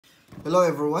Hello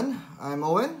everyone, I'm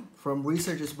Owen from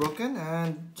Research is Broken,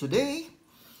 and today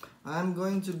I'm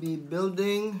going to be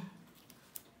building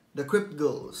the Crypt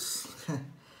Ghouls.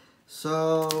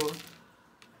 So,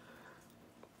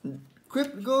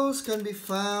 Crypt Ghouls can be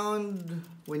found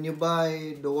when you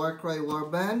buy the Warcry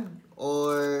Warband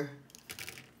or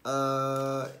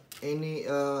uh, any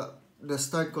the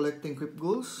Start Collecting Crypt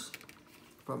Ghouls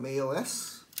from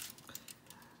AOS.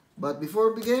 But before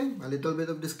we begin, a little bit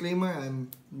of disclaimer. I'm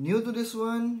new to this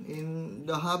one in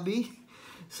the hobby.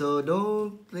 So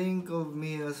don't think of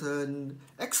me as an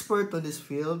expert on this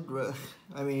field.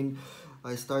 I mean,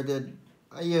 I started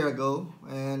a year ago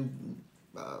and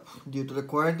due to the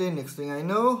quarantine, next thing I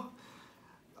know,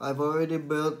 I've already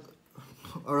built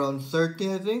around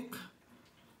 30, I think,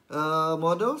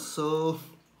 models. So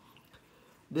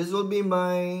this will be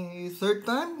my third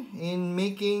time in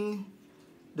making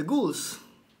the ghouls.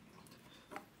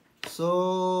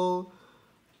 So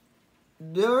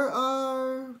there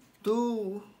are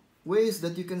two ways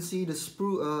that you can see the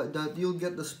that you'll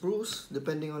get the spruce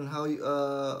depending on how you,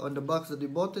 on the box that you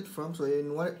bought it from. So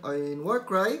in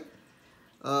Warcry,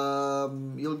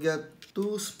 you'll get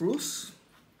 2 spruce,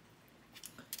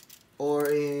 or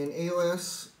in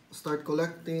AOS Start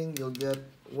Collecting you'll get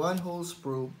 1 whole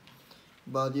sprue.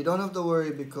 But you don't have to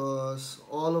worry because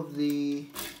all of the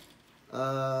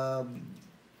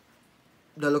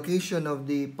location of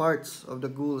the parts of the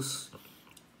ghouls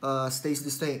stays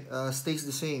the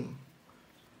same.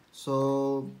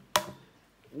 So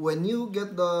when you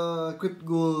get the Crypt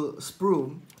Ghoul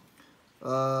sprue,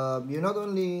 you not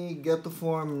only get to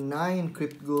form 9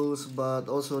 Crypt Ghouls but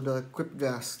also the Crypt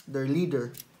Ghast, their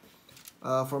leader.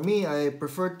 For me, I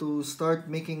prefer to start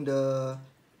making the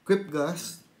Crypt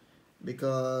Ghast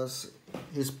because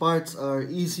his parts are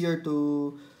easier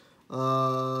to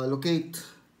locate,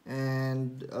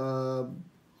 and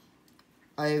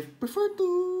I prefer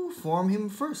to form him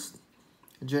first,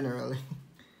 generally.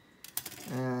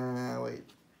 Wait.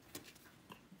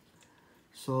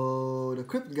 So the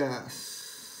Crypt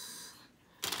Ghast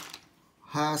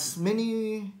has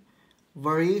many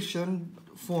variation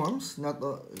forms, not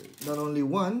only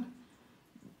 1,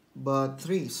 but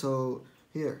 3. So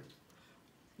here,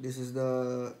 this is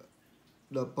the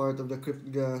part of the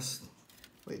Crypt Ghast.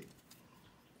 Wait.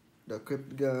 The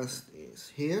Crypt Ghast is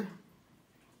here.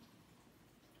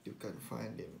 You can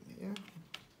find him here.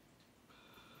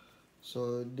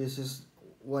 So this is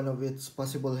one of its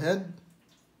possible head,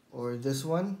 or this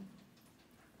one.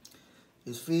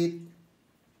 His feet,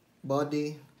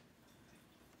 body,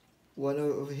 one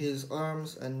of his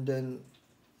arms, and then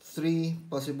 3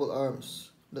 possible arms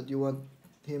that you want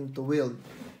him to wield.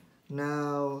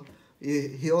 Now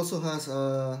he also has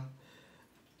a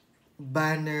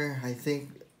banner. I think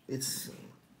it's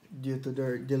due to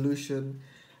their delusion,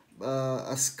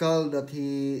 a skull that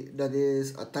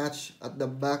is attached at the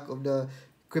back of the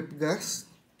Crypt Ghast.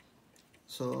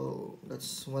 So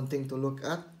that's one thing to look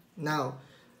at. Now,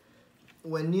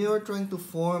 when you're trying to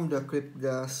form the Crypt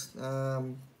Ghast,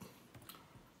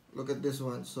 look at this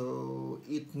one. So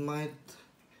it might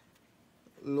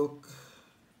look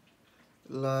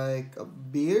like a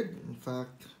beard. In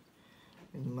fact,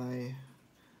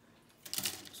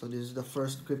 so this is the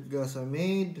first Crypt Ghast I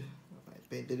made. I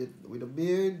painted it with a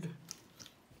beard.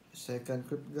 Second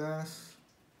Crypt Ghast.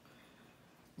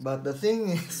 But the thing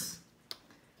is,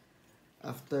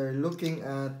 after looking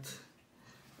at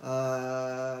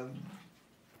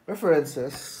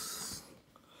references,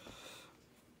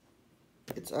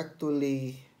 it's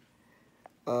actually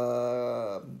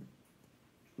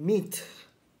meat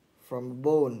from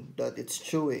bone that it's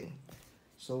chewing.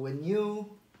 So when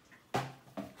you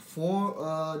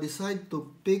decide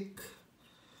to pick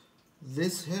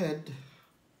this head,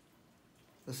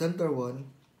 the center one,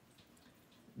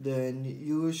 then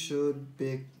you should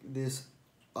pick this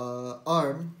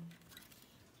arm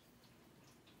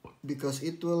because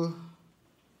it will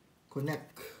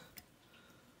connect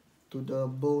to the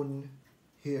bone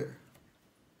here.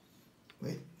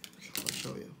 Wait, I'll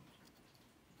show you.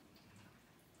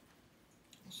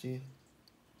 See,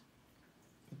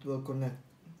 it will connect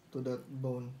to that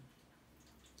bone.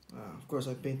 Of course,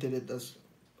 I painted it as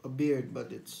a beard, but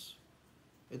it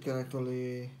can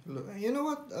actually look. You know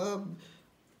what?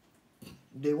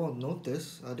 They won't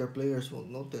notice. Other players won't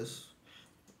notice,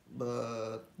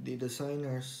 but the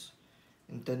designers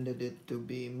intended it to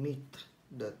be meat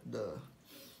that the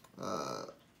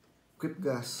Crypt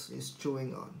Ghast is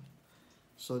chewing on.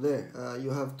 So there,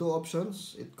 you have 2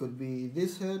 options. It could be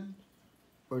this head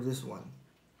or this one.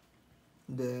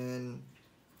 Then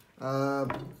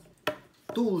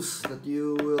tools that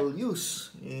you will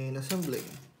use in assembling.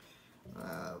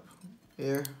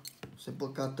 Here,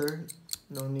 simple cutter,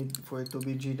 no need for it to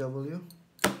be GW.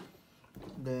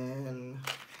 Then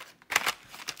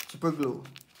super glue.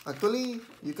 Actually,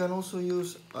 you can also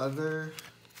use other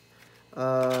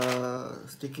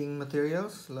sticking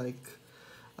materials like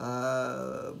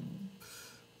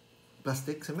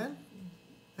plastic cement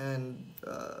and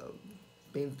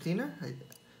paint thinner.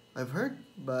 I've heard,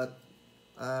 but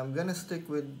I'm gonna stick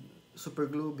with super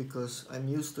glue because I'm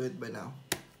used to it by now.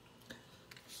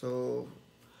 So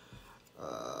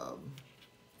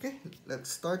okay, let's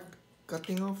start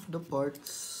cutting off the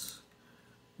parts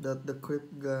that the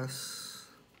Crypt Ghouls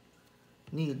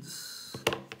needs.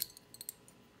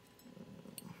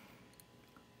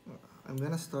 I'm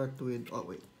gonna start with, oh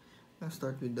wait, I'm gonna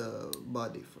start with the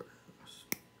body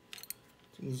first.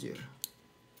 It's easier.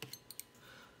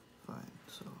 Fine,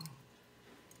 so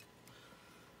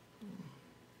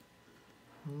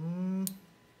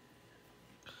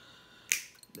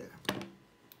there,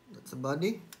 that's the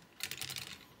body.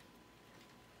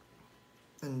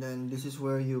 And then this is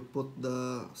where you put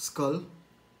the skull,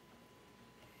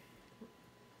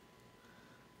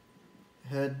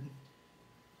 head,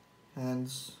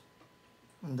 hands,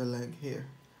 and the leg here.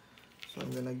 So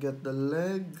I'm gonna get the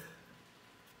leg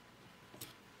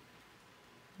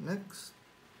next.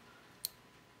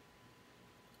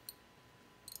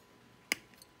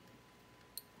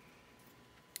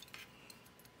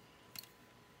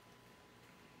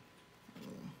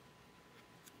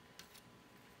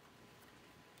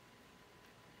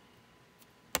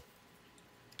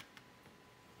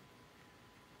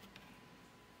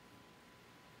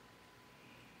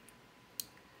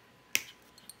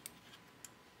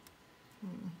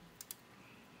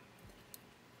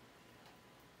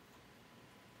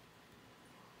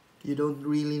 You don't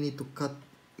really need to cut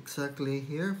exactly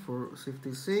here for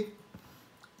safety's sake.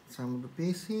 Some of the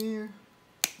piece here.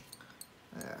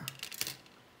 There.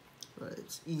 But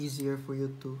it's easier for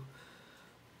you to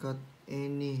cut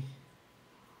any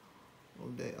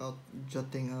of the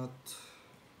jutting out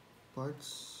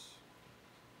parts.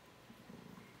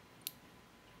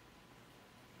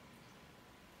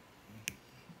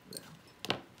 There.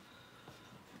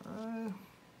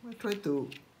 I try to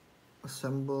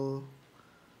assemble,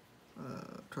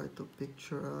 try to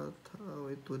picture out how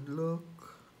it would look.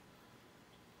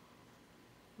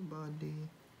 Body.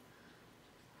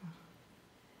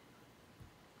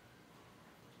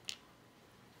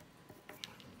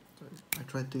 I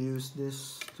try to use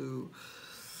this to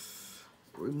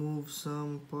remove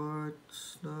some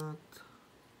parts that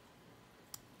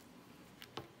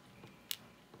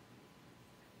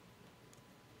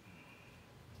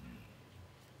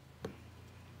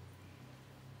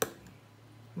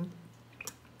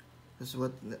this is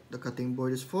what the cutting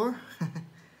board is for.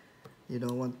 You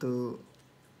don't want to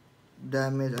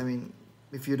damage, I mean,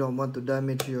 if you don't want to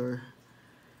damage your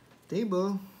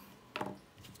table,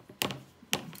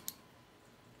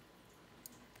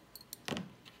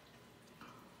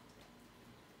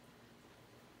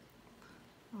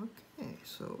 okay,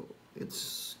 so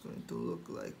it's going to look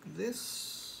like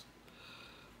this.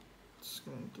 It's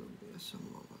going to be some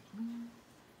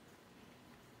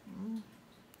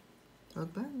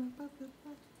not bad, not bad, not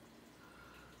bad.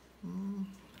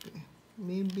 Okay,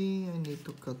 maybe I need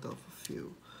to cut off a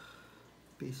few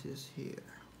pieces here.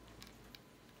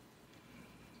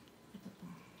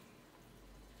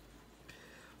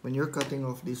 When you're cutting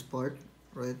off this part,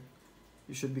 right,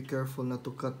 you should be careful not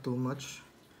to cut too much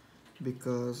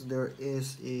because there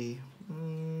is a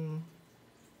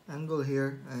angle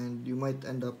here and you might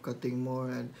end up cutting more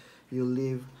and you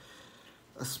leave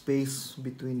a space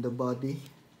between the body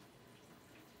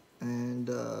and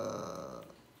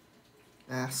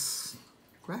ass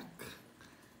crack,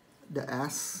 the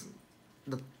ass,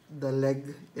 the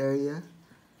leg area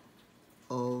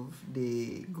of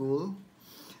the ghoul.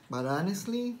 But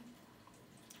honestly,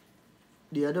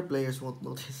 the other players won't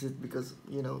notice it because,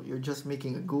 you know, you're just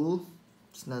making a ghoul.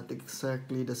 It's not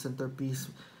exactly the centerpiece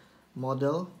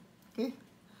model. Okay,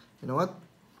 you know what?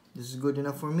 This is good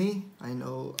enough for me. I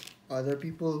know other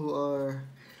people who are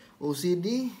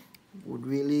OCD would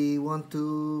really want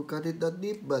to cut it that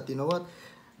deep, but you know what?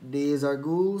 These are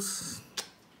ghouls.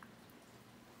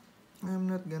 I'm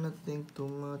not gonna think too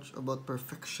much about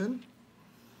perfection.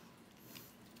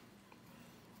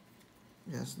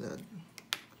 Yes, that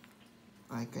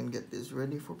I can get this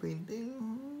ready for painting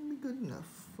will be good enough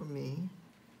for me.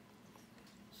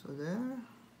 So there.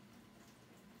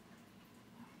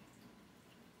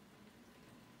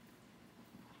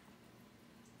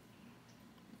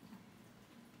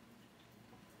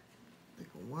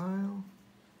 Take a while.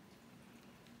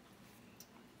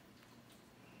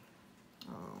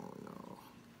 Oh no.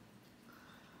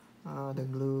 The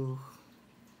glue.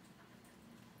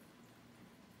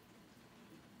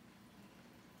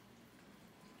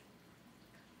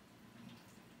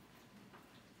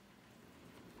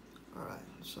 Alright,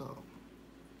 so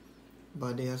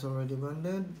body has already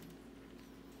bonded.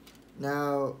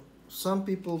 Now, some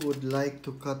people would like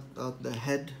to cut out the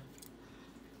head,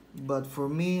 but for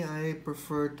me, I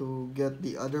prefer to get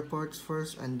the other parts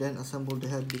first and then assemble the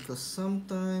head, because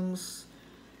sometimes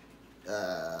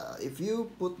if you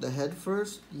put the head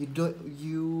first,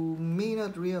 you may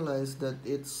not realize that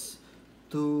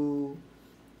too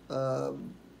uh,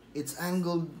 it's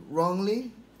angled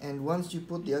wrongly, and once you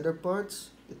put the other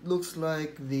parts, uh,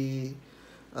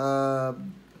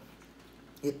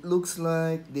 it looks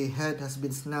like the head has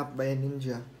been snapped by a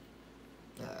ninja.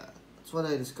 That's what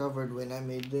I discovered when I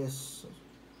made this.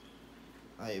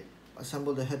 I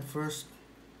assembled the head first,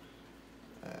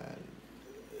 and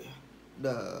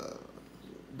the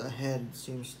the head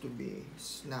seems to be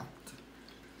snapped.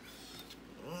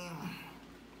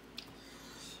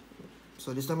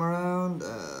 So this time around,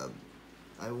 I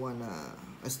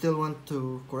still want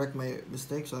to correct my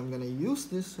mistake, so I'm gonna use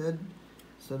this head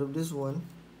instead of this one.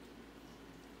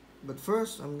 But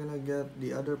first, I'm gonna get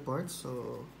the other parts,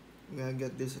 so I'm gonna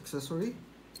get this accessory.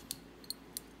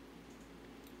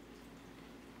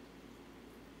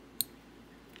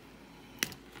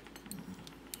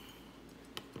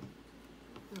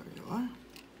 There you are.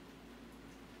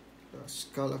 The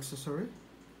skull accessory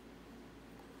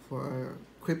for our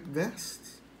Crypt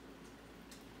Ghouls.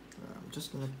 I'm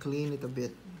just gonna clean it a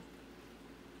bit.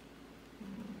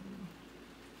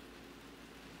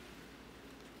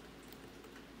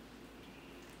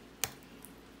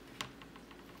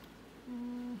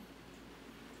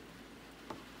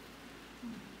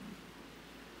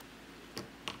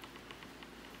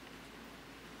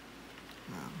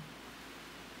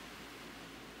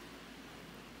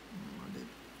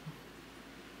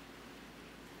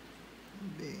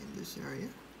 Be in this area.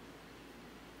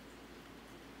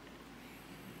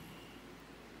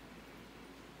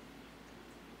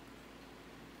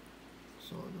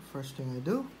 So the first thing I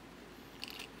do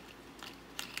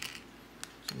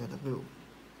is get a glue.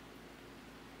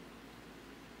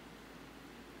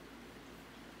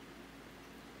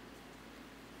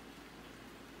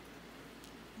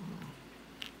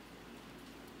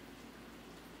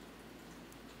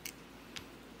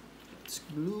 Let's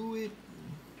glue it.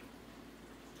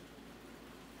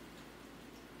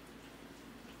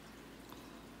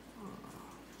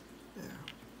 There.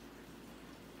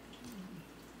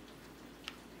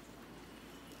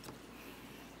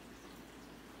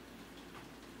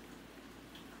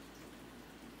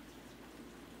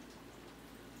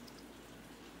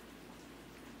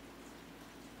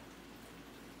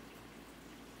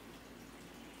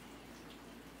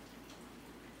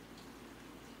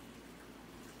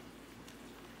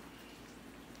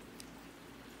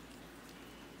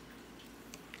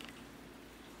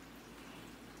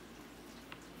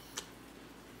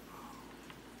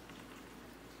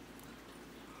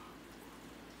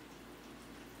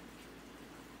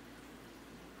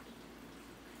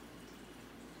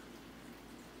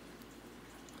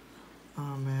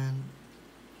 Oh man.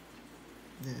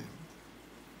 There.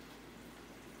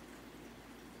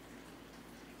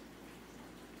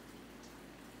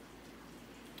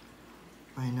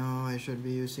 I know I should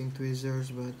be using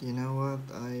tweezers, but you know what?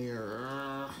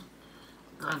 I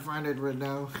can't find it right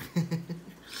now.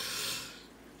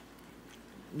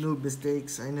 No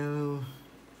mistakes, I know.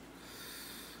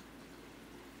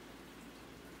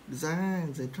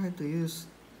 Designs, I tried to use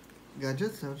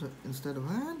gadgets instead of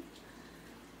hand.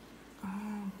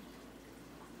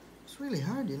 It's really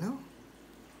hard, you know?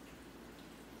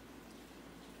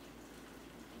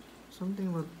 Something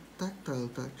about tactile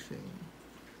touching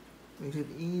makes it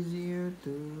easier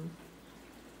to...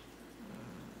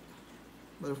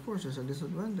 but of course, there's a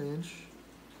disadvantage.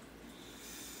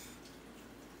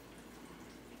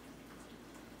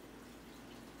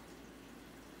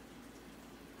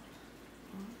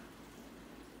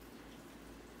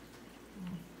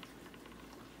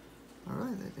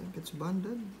 Alright, I think it's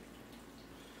bonded.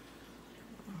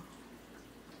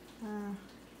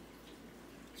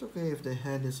 It's okay if the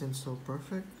head isn't so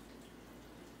perfect.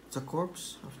 It's a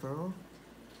corpse, after all.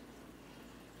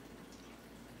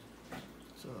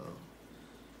 So,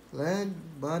 leg,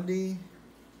 body,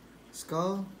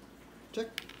 skull,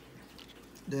 check.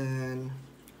 Then,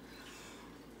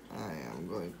 I am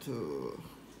going to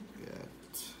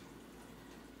get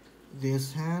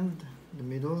this hand, the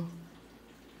middle,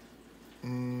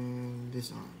 and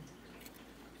this arm.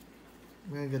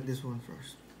 I'm gonna get this one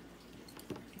first.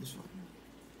 This one.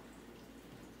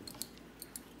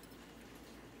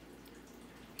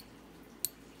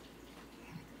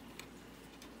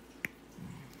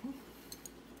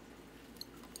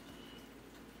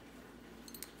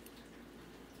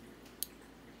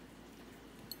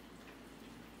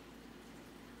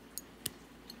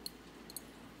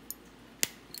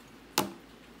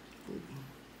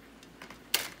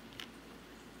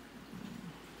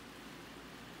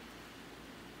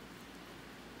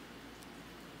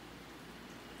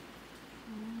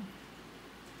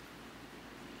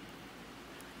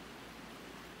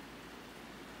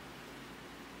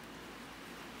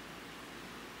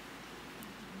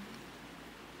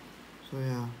 So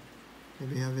yeah,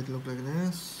 maybe have it look like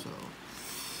this. So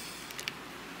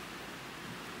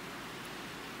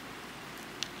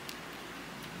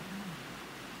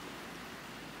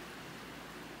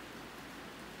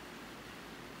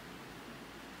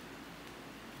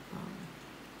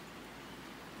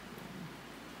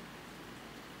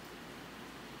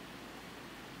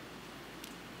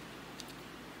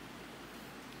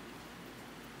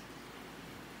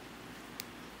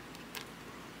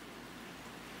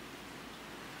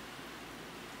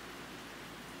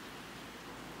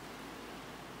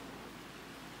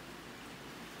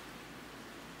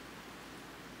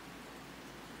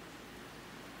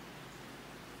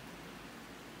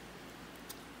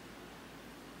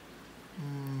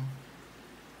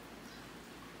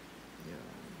yeah.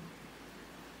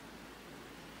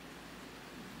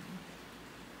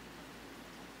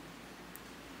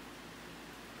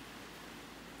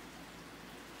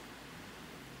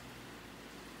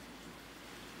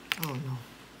 Oh no.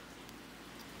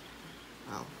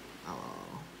 Ow. Ow, ow,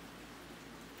 ow.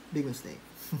 Big mistake.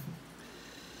 Alright.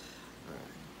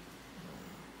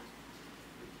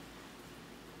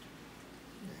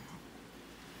 There.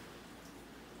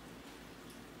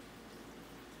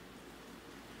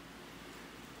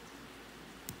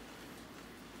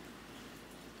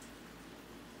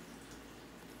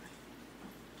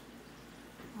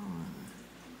 Alright.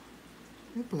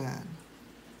 New plan.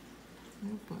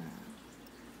 New plan.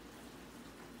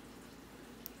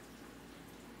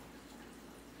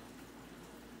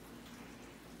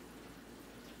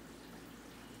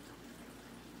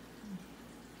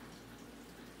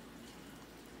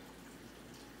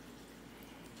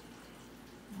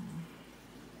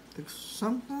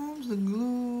 Sometimes the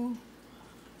glue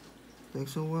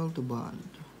takes a while to bond.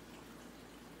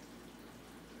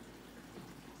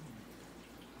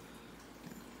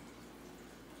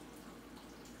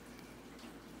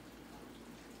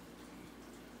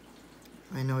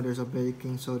 I know there's a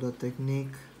baking soda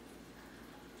technique,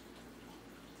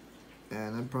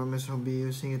 and I promise I'll be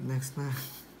using it next time.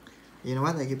 You know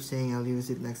what? I keep saying I'll use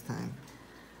it next time.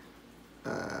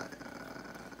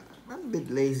 I'm a bit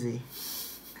lazy.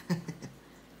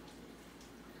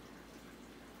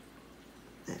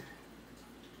 There.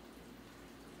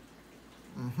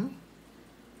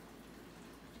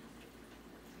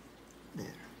 There.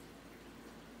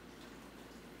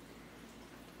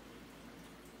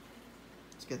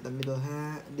 Let's get the middle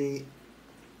hand, the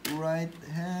right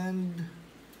hand.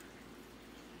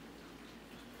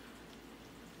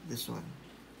 This one.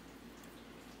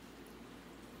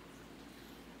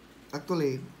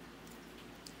 Actually,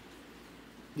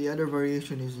 the other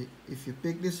variation is if you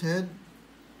pick this head,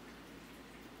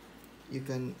 you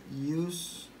can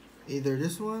use either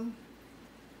this one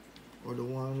or the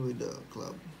one with the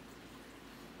club.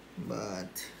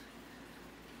 But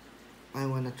I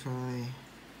wanna try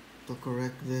to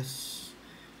correct this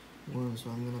one, so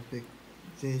I'm gonna pick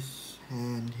this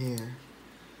hand here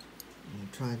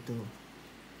and try to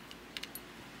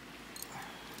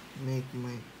make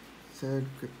my third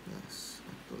Crypt Ghouls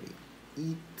actually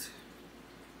eat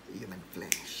human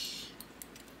flesh.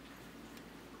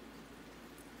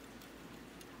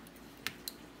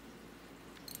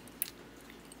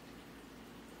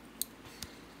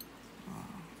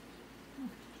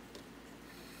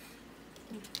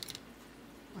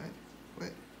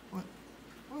 Wait, what?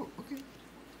 Oh, okay.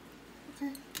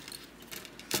 Okay.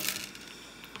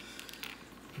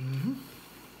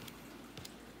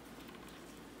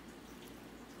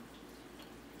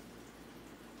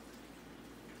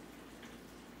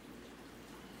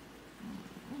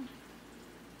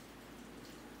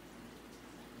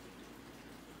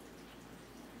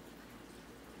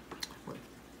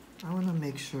 I want to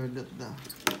make sure that the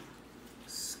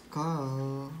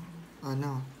skull,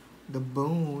 no, the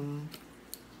bone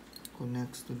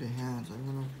connects to the hands. I'm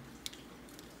gonna,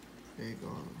 there you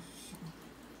go.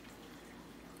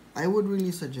 I would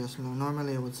really suggest,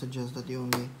 normally I would suggest that you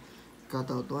only cut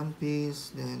out one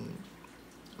piece, then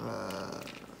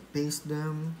paste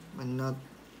them and not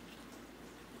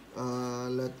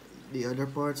let the other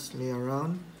parts lay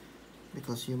around,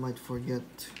 because you might forget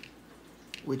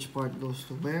which part goes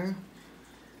to where.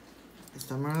 This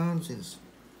time around, since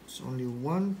it's only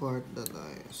one part that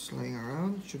is lying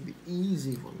around, it should be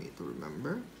easy for me to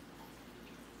remember.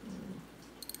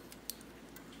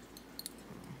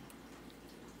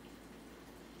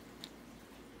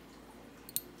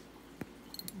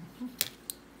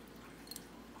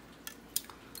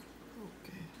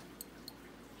 Okay.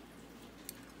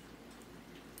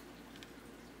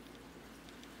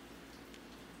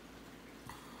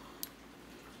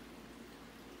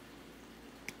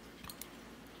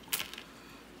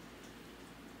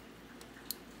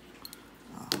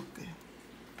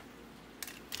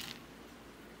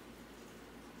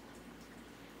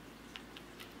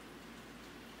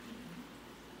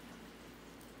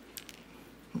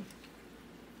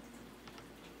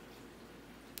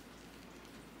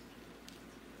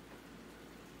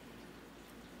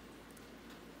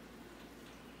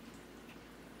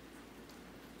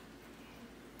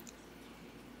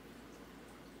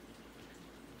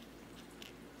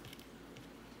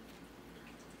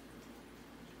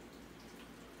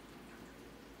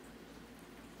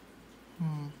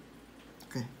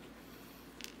 Okay.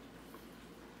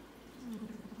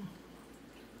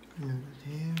 Look at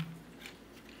here.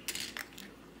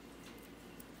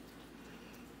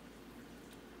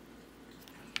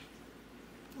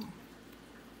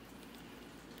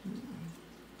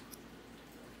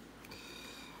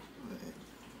 Right.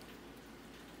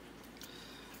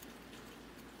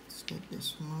 Let's get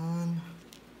this one.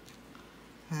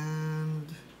 And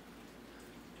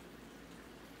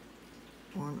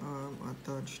one arm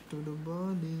attached to the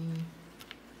body.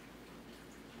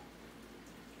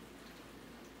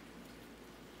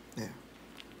 There.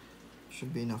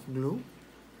 Should be enough glue.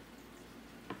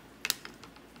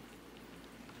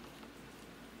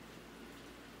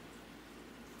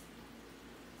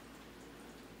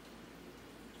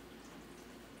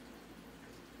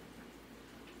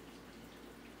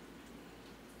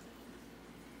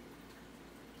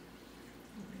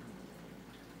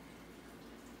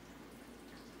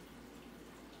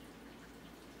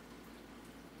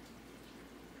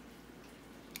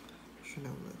 Should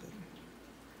have let it.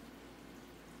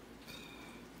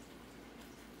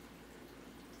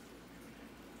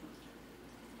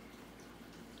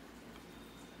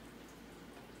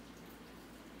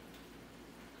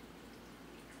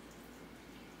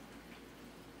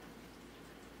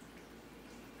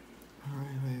 Alright,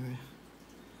 wait.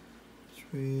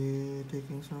 Should we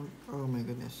taking some? Oh my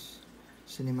goodness.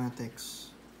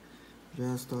 Cinematics.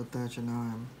 Just to attach an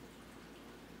arm.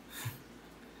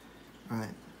 Alright.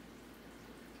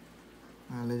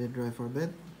 I'll let it dry for a bit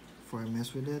before I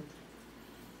mess with it.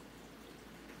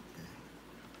 Okay.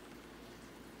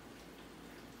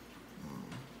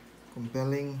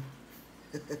 Compelling.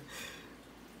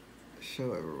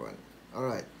 Show everyone.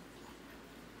 Alright.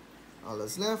 All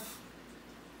that's left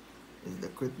is the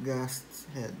Crypt Ghast's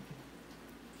head.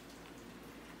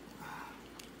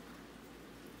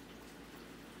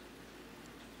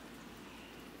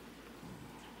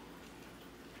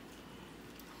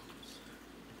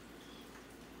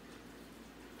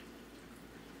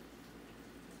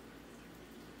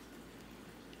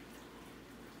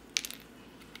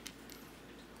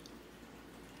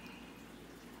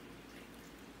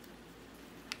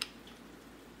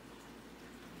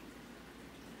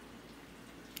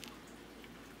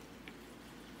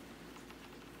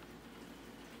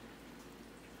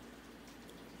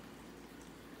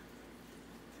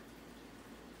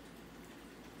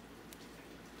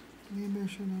 Maybe I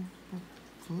should have put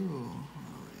glue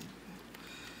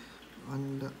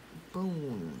on the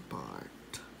bone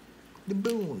part. The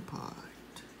bone part.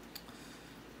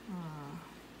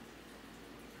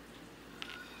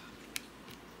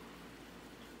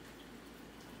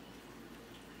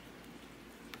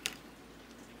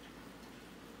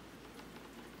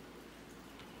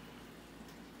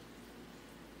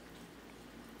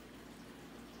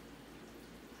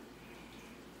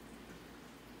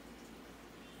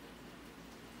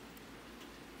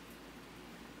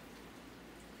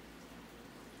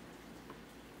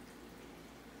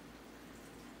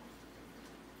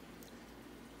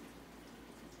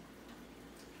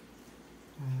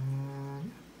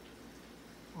 And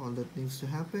all that needs to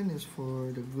happen is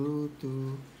for the glue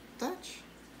to attach.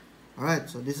 Alright,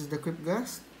 so this is the Crypt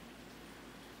Ghast.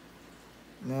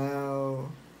 Now,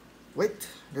 wait,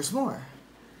 there's more.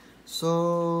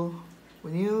 So,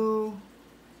 when you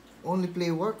only play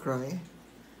Warcry,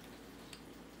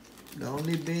 the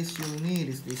only base you'll need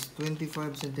is this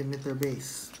 25cm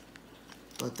base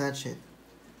to attach it.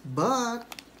 But,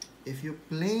 if you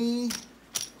play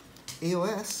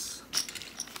AOS,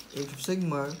 Age of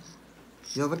Sigmar,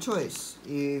 you have a choice.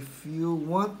 If you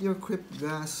want your Crypt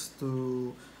Ghast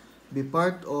to be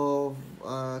part of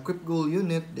a Crypt Ghoul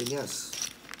unit, then yes,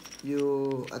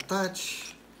 you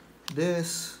attach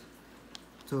this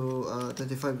to a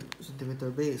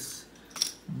 25cm base.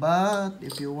 But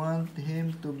if you want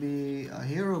him to be a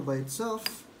hero by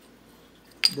itself,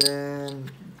 then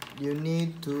you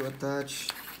need to attach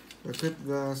the Crypt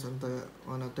Ghast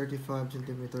on a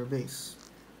 35cm base.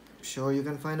 Sure, you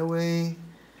can find a way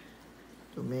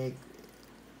to make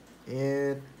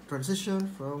it transition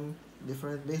from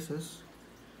different bases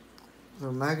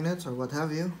or magnets or what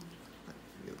have you.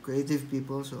 You're creative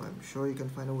people, so I'm sure you can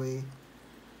find a way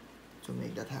to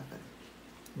make that happen.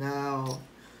 Now,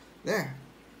 there.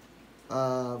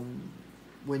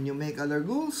 When you make other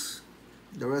ghouls,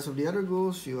 the rest of the other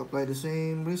ghouls, you apply the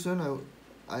same reason.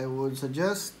 I would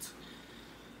suggest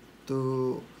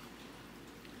to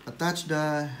attach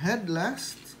the head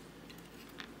last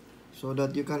so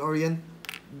that you can orient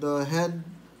the head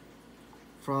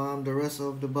from the rest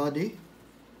of the body.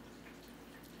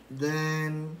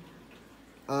 Then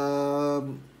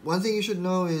one thing you should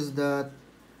know is that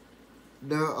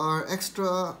there are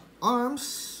extra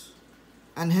arms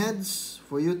and heads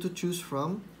for you to choose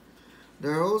from.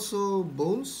 There are also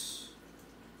bones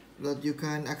that you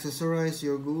can accessorize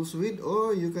your ghouls with,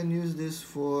 or you can use this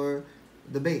for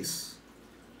the base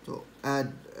to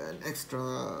add an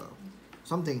extra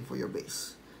something for your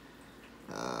base.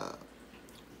 Uh,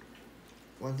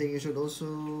 One thing you should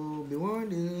also be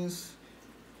warned is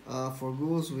for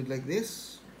ghouls with like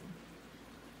this,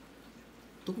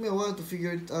 took me a while to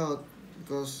figure it out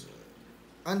because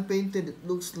unpainted it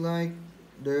looks like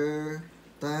their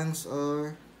tongues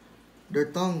are their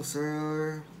tongues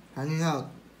are hanging out,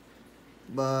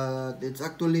 but it's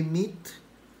actually meat,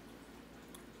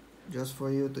 just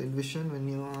for you to envision when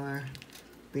you are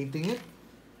painting it.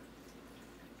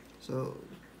 So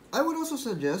I would also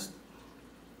suggest,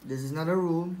 this is not a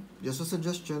rule, just a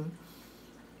suggestion.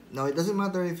 Now it doesn't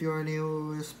matter if you're a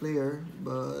newest player,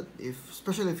 but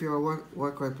especially if you're a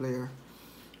Warcry player,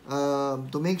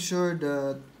 to make sure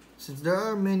that since there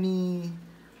are many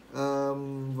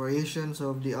variations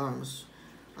of the arms,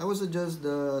 I would suggest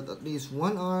that at least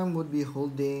one arm would be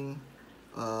holding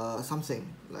something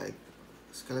like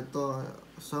skeleton.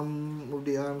 Some of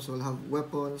the arms will have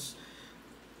weapons.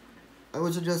 I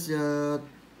would suggest that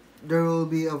there will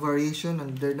be a variation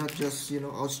and they're not just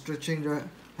outstretching their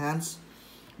hands,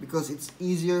 because it's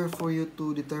easier for you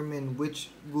to determine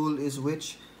which ghoul is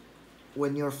which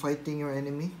when you're fighting your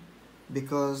enemy,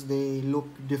 because they look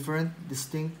different,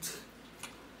 distinct.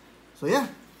 So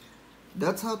yeah,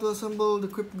 that's how to assemble the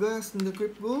Crypt Ghouls and the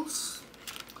Crypt Ghouls.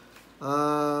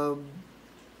 Tell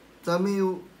me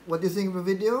what you think of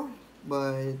the video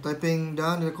by typing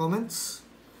down in the comments.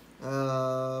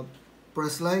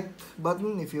 Press like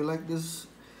button if you like this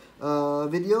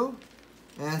video,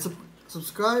 and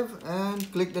subscribe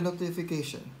and click the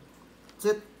notification.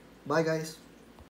 That's it. Bye guys.